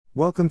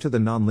Welcome to the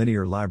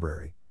Nonlinear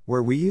Library,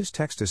 where we use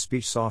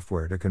text-to-speech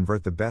software to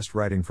convert the best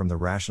writing from the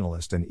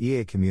Rationalist and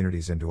EA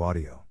communities into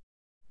audio.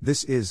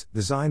 This is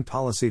Design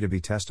Policy to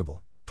be Testable,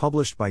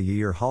 published by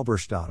Yair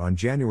Halberstadt on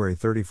January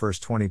 31,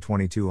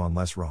 2022 on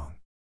LessWrong.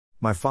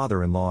 My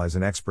father-in-law is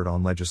an expert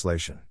on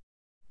legislation.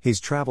 He's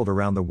traveled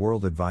around the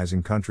world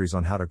advising countries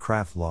on how to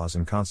craft laws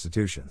and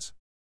constitutions.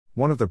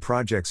 One of the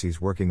projects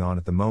he's working on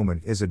at the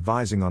moment is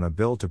advising on a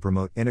bill to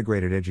promote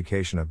integrated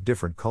education of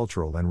different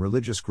cultural and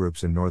religious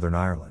groups in Northern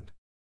Ireland.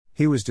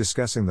 He was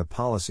discussing the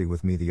policy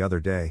with me the other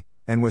day,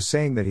 and was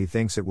saying that he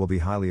thinks it will be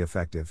highly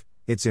effective.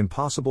 It's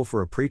impossible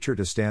for a preacher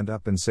to stand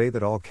up and say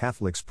that all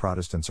Catholics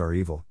Protestants are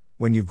evil,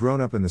 when you've grown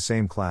up in the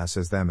same class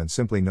as them and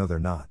simply know they're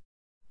not.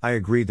 I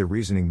agreed the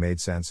reasoning made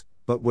sense,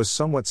 but was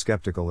somewhat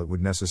skeptical it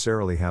would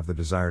necessarily have the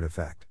desired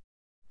effect.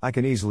 I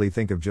can easily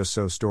think of just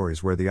so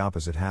stories where the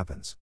opposite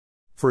happens.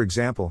 For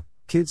example,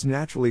 kids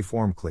naturally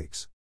form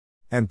cliques.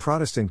 And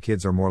Protestant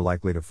kids are more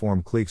likely to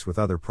form cliques with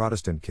other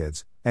Protestant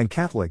kids, and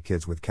Catholic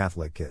kids with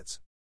Catholic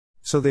kids.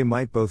 So they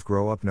might both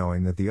grow up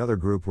knowing that the other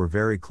group were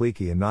very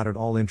cliquey and not at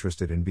all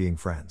interested in being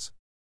friends.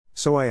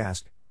 So I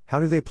asked, how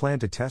do they plan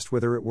to test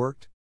whether it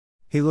worked?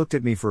 He looked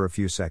at me for a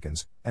few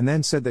seconds, and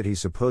then said that he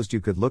supposed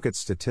you could look at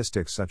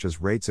statistics such as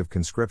rates of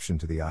conscription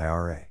to the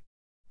IRA.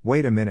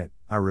 Wait a minute,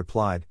 I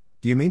replied.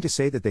 Do you mean to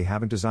say that they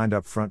haven't designed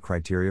upfront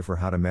criteria for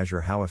how to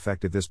measure how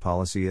effective this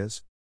policy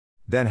is?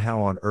 Then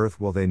how on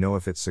earth will they know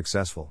if it's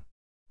successful?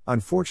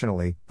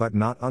 Unfortunately, but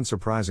not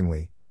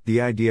unsurprisingly, the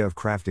idea of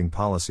crafting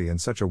policy in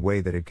such a way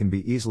that it can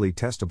be easily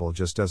testable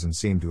just doesn't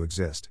seem to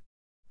exist.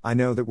 I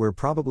know that we're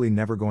probably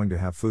never going to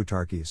have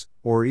futarchies,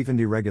 or even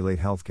deregulate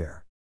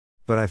healthcare.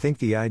 But I think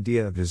the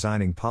idea of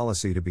designing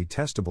policy to be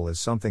testable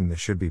is something that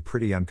should be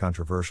pretty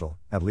uncontroversial,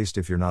 at least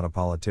if you're not a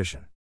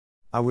politician.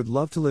 I would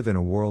love to live in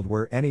a world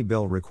where any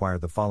bill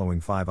required the following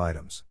 5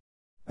 items.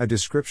 A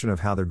description of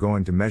how they're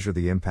going to measure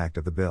the impact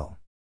of the bill.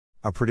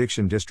 A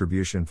prediction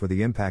distribution for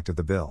the impact of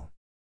the bill.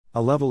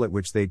 A level at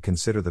which they'd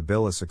consider the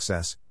bill a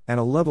success, and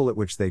a level at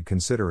which they'd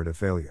consider it a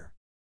failure.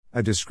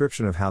 A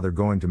description of how they're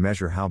going to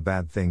measure how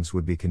bad things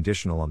would be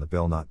conditional on the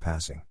bill not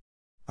passing.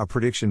 A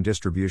prediction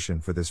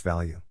distribution for this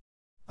value.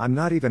 I'm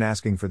not even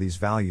asking for these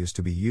values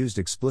to be used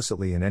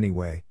explicitly in any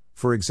way.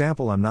 For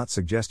example, I'm not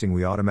suggesting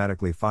we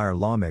automatically fire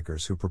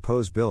lawmakers who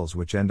propose bills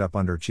which end up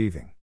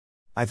underachieving.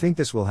 I think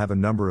this will have a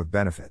number of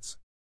benefits.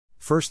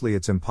 Firstly,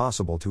 it's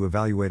impossible to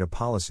evaluate a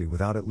policy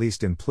without at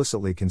least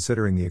implicitly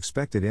considering the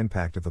expected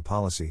impact of the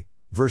policy,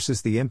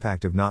 versus the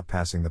impact of not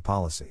passing the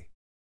policy.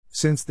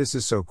 Since this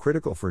is so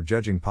critical for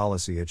judging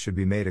policy, it should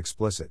be made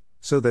explicit,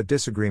 so that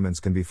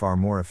disagreements can be far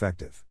more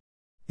effective.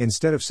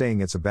 Instead of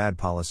saying it's a bad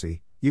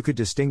policy, you could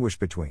distinguish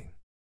between.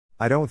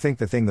 I don't think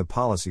the thing the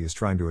policy is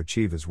trying to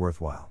achieve is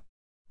worthwhile.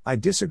 I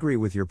disagree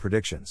with your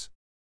predictions.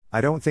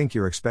 I don't think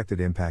your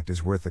expected impact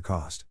is worth the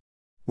cost.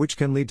 Which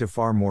can lead to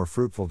far more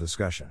fruitful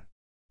discussion.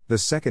 The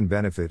second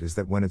benefit is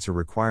that when it's a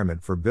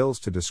requirement for bills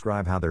to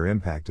describe how their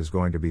impact is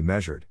going to be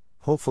measured,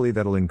 hopefully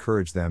that'll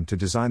encourage them to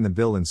design the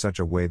bill in such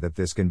a way that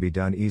this can be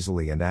done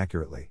easily and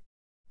accurately.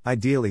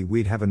 Ideally,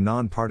 we'd have a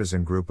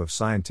non-partisan group of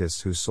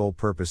scientists whose sole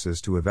purpose is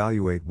to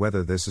evaluate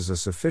whether this is a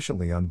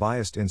sufficiently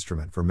unbiased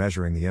instrument for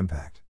measuring the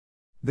impact.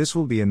 This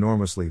will be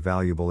enormously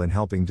valuable in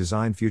helping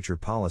design future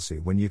policy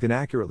when you can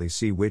accurately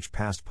see which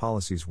past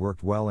policies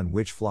worked well and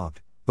which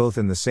flopped, both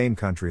in the same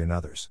country and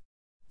others.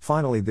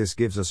 Finally, this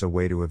gives us a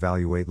way to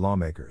evaluate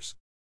lawmakers.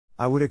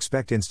 I would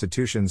expect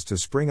institutions to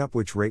spring up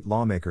which rate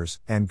lawmakers,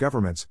 and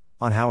governments,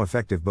 on how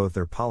effective both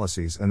their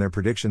policies and their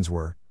predictions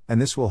were,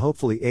 and this will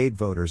hopefully aid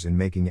voters in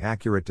making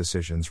accurate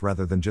decisions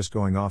rather than just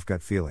going off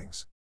gut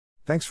feelings.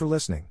 Thanks for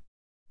listening.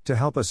 To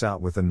help us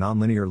out with the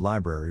Nonlinear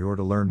Library or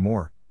to learn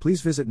more,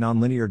 please visit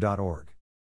nonlinear.org.